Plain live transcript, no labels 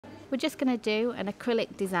We're just going to do an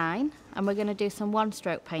acrylic design and we're going to do some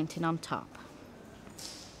one-stroke painting on top.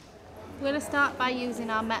 We're going to start by using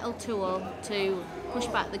our metal tool to push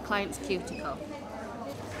back the client's cuticle.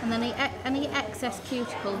 And then any excess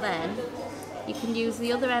cuticle then, you can use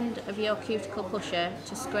the other end of your cuticle pusher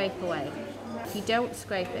to scrape away. If you don't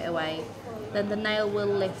scrape it away, then the nail will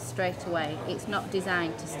lift straight away. It's not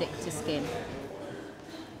designed to stick to skin.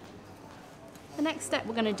 The next step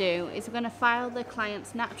we're going to do is we're going to file the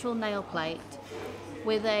client's natural nail plate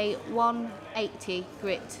with a 180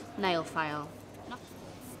 grit nail file.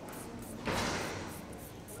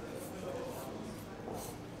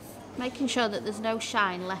 Making sure that there's no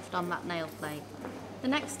shine left on that nail plate. The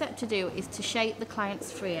next step to do is to shape the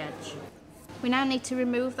client's free edge. We now need to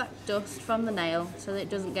remove that dust from the nail so that it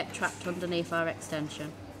doesn't get trapped underneath our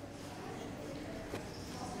extension.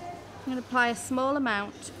 I'm going to apply a small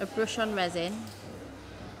amount of brush on resin.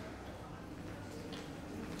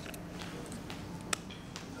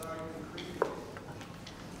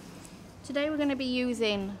 Today we're going to be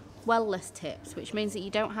using well-less tips, which means that you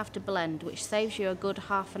don't have to blend, which saves you a good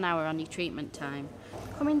half an hour on your treatment time.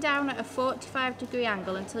 Coming down at a 45-degree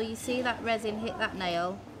angle until you see that resin hit that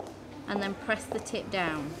nail, and then press the tip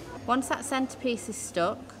down. Once that centerpiece is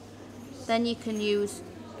stuck, then you can use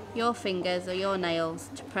your fingers or your nails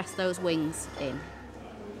to press those wings in.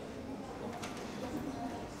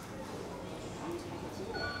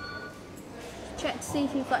 Check to see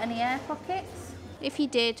if you've got any air pockets. If you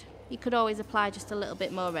did, you could always apply just a little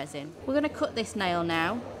bit more resin. We're going to cut this nail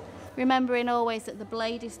now, remembering always that the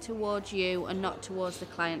blade is towards you and not towards the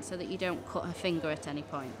client so that you don't cut her finger at any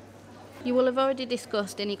point. You will have already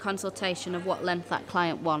discussed in your consultation of what length that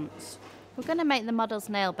client wants. We're going to make the model's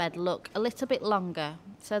nail bed look a little bit longer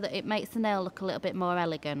so that it makes the nail look a little bit more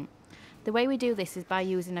elegant. The way we do this is by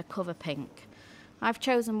using a cover pink. I've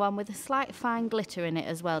chosen one with a slight fine glitter in it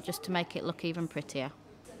as well, just to make it look even prettier.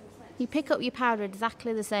 You pick up your powder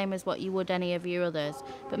exactly the same as what you would any of your others,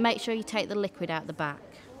 but make sure you take the liquid out the back.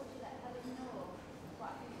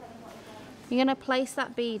 You're going to place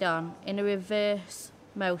that bead on in a reverse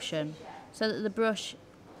motion so that the brush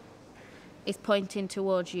is pointing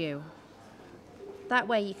towards you. That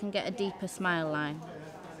way you can get a deeper smile line.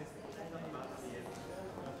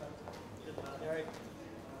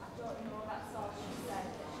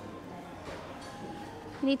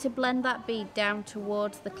 You need to blend that bead down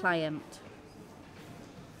towards the client.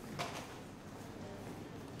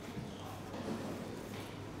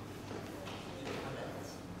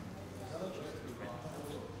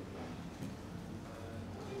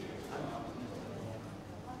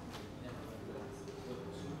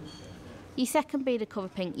 Your second bead of cover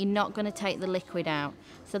pink, you're not going to take the liquid out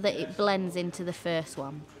so that it blends into the first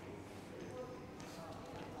one.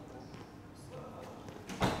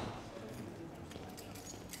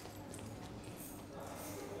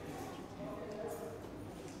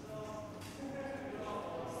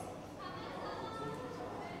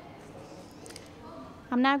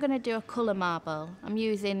 I'm now going to do a colour marble. I'm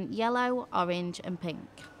using yellow, orange and pink.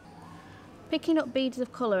 Picking up beads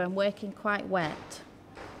of colour and working quite wet,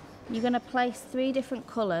 you're going to place 3 different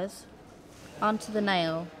colours onto the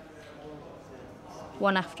nail,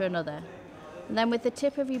 one after another. And then with the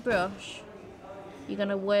tip of your brush, you're going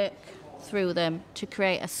to work through them to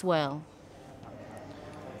create a swirl.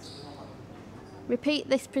 Repeat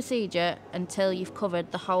this procedure until you've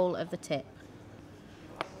covered the whole of the tip.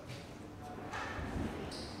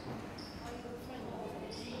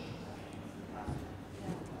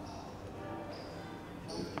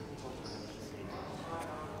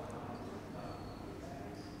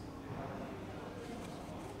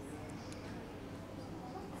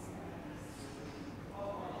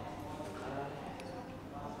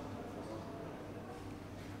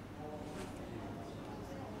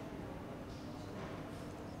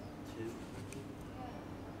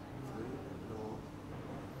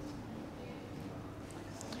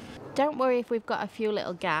 Don't worry if we've got a few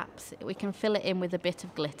little gaps, we can fill it in with a bit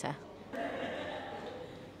of glitter.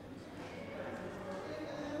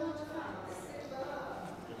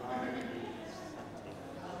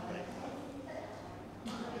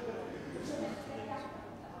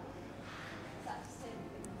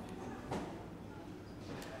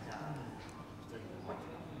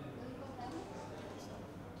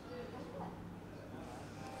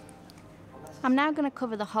 I'm now going to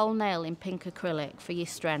cover the whole nail in pink acrylic for your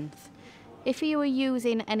strength. If you were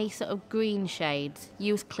using any sort of green shades,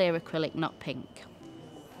 use clear acrylic, not pink.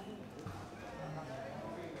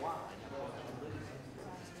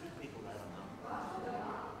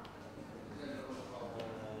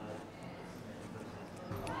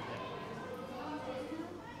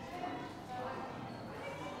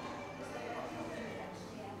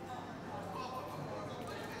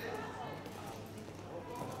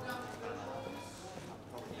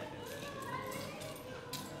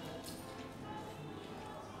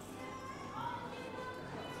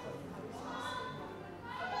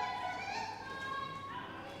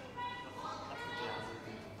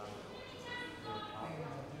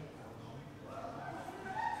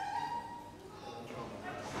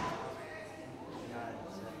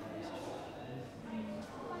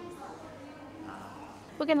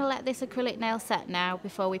 We're going to let this acrylic nail set now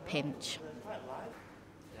before we pinch.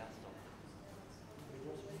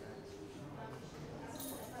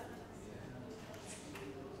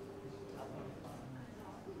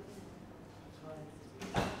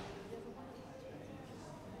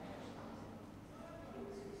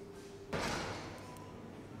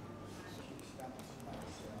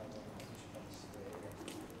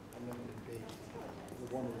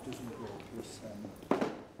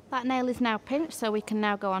 That nail is now pinched, so we can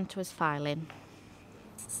now go on to his filing.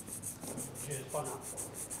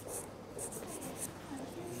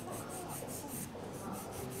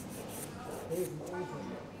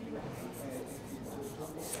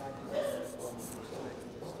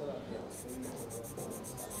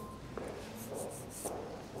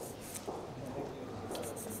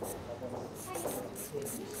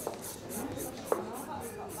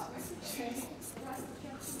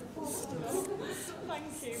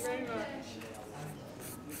 Thank you very much.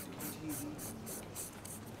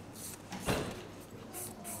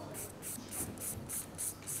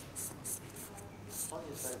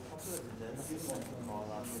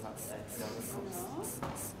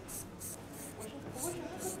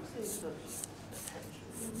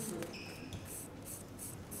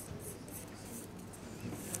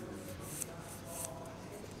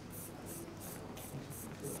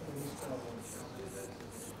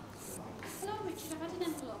 Hello Richard, I've had an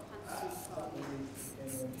envelope handed to you.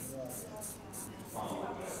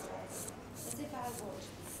 As if I would.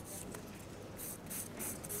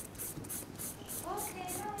 Okay,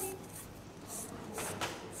 right.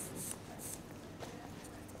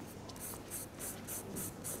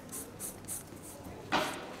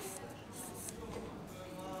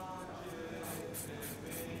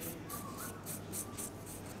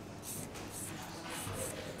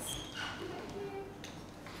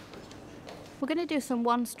 We're going to do some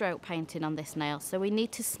one-stroke painting on this nail, so we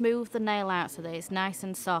need to smooth the nail out so that it's nice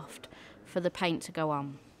and soft for the paint to go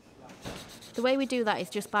on. The way we do that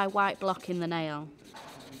is just by white blocking the nail.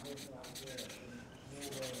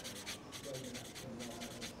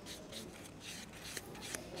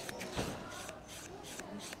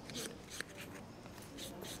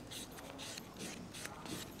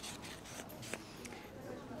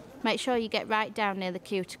 Make sure you get right down near the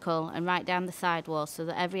cuticle and right down the side wall so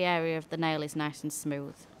that every area of the nail is nice and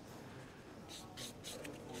smooth.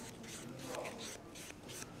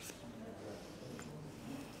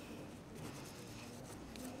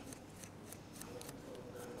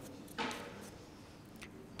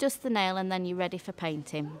 Just the nail and then you're ready for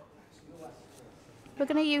painting. We're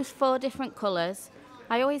going to use 4 different colours.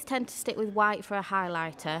 I always tend to stick with white for a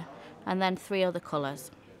highlighter and then 3 other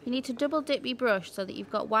colours. You need to double dip your brush so that you've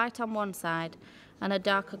got white on one side and a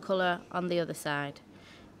darker colour on the other side.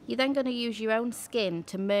 You're then going to use your own skin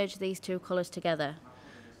to merge these 2 colours together.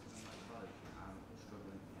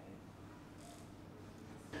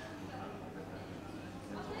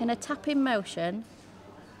 In a tapping motion,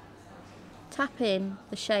 tap in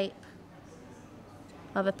the shape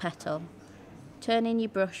of a petal, turning your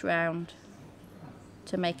brush round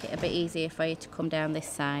to make it a bit easier for you to come down this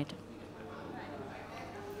side.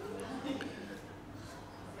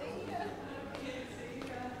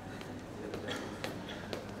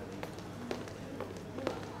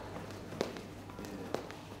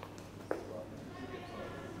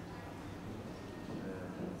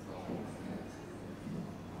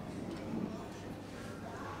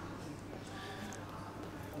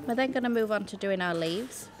 We're then going to move on to doing our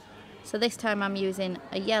leaves. So this time I'm using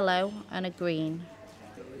a yellow and a green.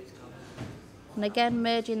 And again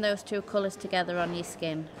merging those 2 colours together on your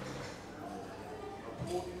skin.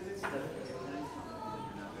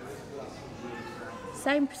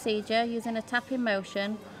 Same procedure using a tapping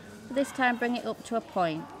motion, but this time bring it up to a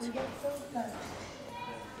point.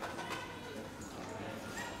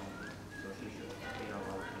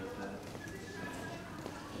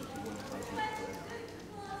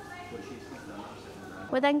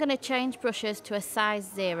 We're then going to change brushes to a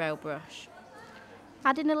size 0 brush.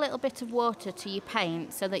 Adding a little bit of water to your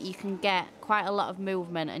paint so that you can get quite a lot of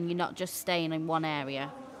movement and you're not just staying in one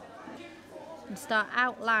area. And start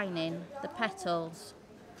outlining the petals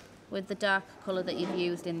with the darker colour that you've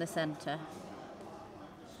used in the centre.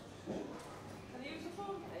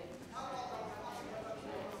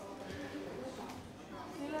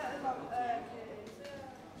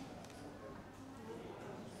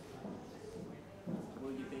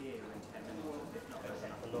 Will you be here in 10 minutes? If not, there's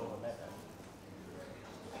a lot of leather.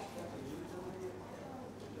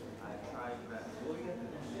 I tried that.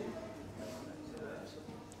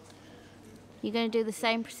 You're going to do the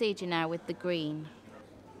same procedure now with the green.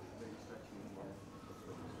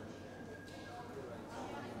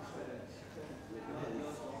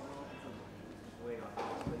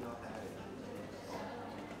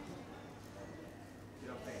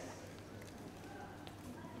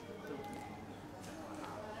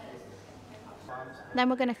 Then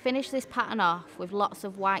we're going to finish this pattern off with lots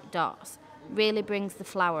of white dots. Really brings the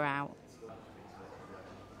flower out.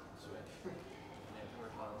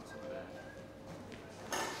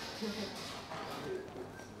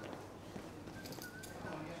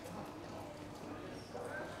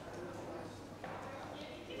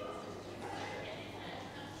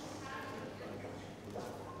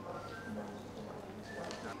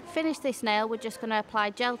 Finish this nail, we're just going to apply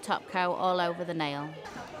gel top coat all over the nail.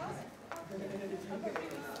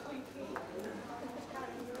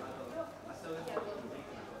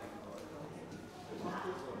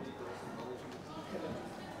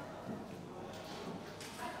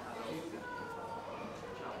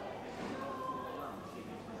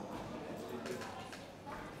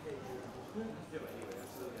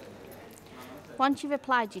 Once you've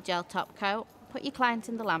applied your gel top coat, put your client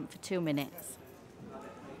in the lamp for 2 minutes.